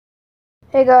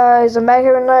Hey guys, I'm back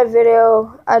here with another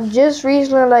video. I just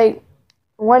recently, like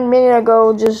 1 minute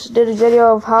ago, just did a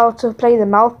video of how to play the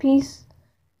mouthpiece.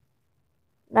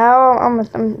 Now I'm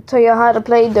gonna tell you how to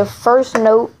play the first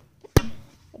note,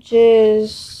 which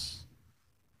is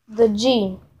the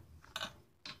G.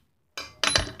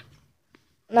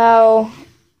 Now,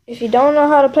 if you don't know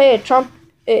how to play a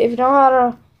if you don't know how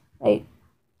to,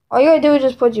 all you gotta do is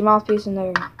just put your mouthpiece in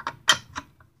there.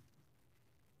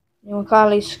 You know, kind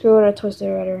of like screw it or twist it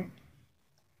or whatever.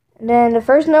 And then the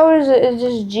first note is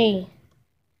just G.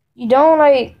 You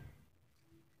don't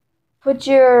put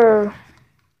your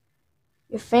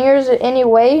fingers in any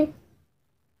way.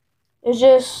 It's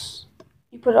just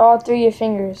you put all three of your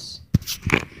fingers.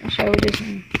 I'll show you this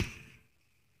one.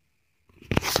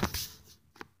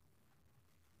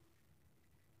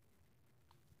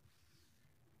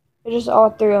 It's just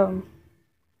all three of them.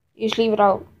 You just leave it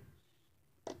out.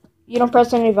 You don't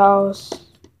press any vowels.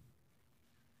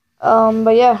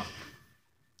 But yeah,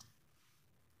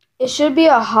 it should be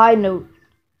a high note.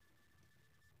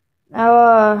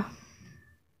 Now,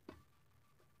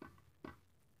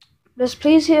 just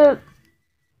please hit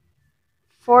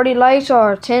 40 likes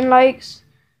or 10 likes.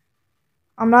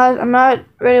 I'm not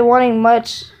really wanting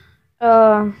much.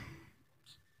 But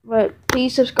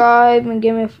please subscribe and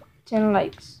give me 10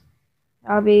 likes.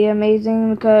 That'll be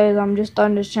amazing because I'm just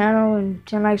starting this channel and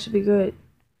 10 likes would be good.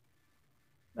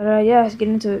 But yeah, let's get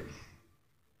into it.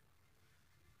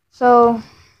 So,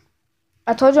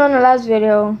 I told you on the last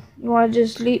video, you want to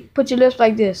just put your lips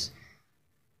like this.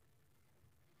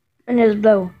 And just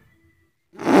blow.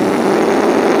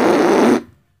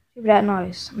 Give that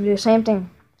noise. I'm doing the same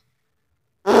thing.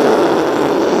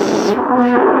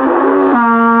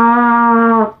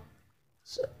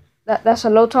 So, that's a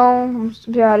low tone. I'm going to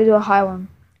show you how to do a high one.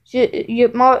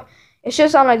 It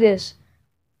should sound like this.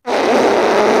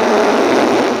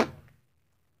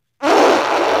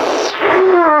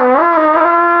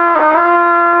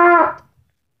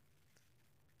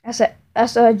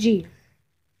 That's a G.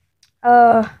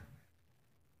 Now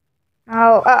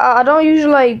I don't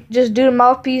usually just do the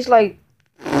mouthpiece and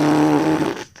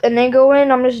then go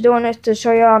in. I'm just doing this to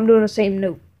show you I'm doing the same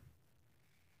note.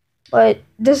 But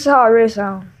this is how it really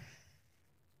sounds.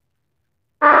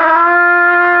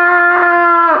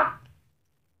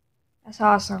 That's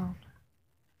how I sound.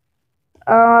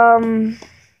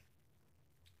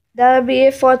 That'll be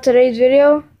it for today's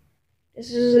video.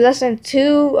 This is lesson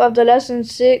 2 of the lesson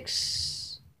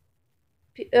 6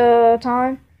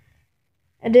 time.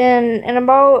 And then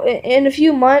in a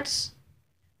few months,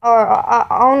 or I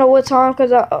don't know what time,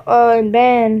 because in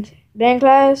band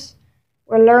class,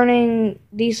 we're learning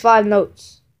these 5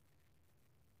 notes.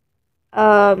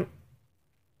 We're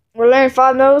learning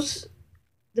 5 notes.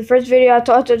 The first video I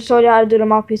told you how to do the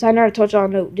mouthpiece. I never taught y'all a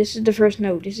note. This is the first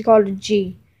note. This is called a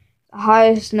G, the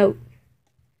highest note,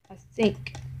 I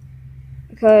think.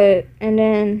 Okay, and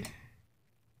then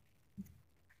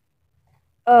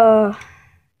sorry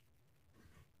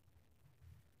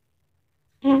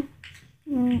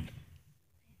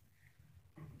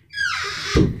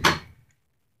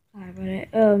about it.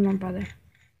 My brother.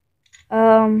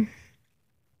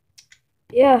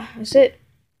 Yeah, that's it.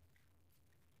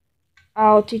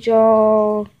 I'll teach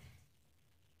y'all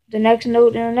the next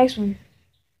note in the next one.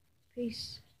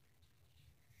 Peace.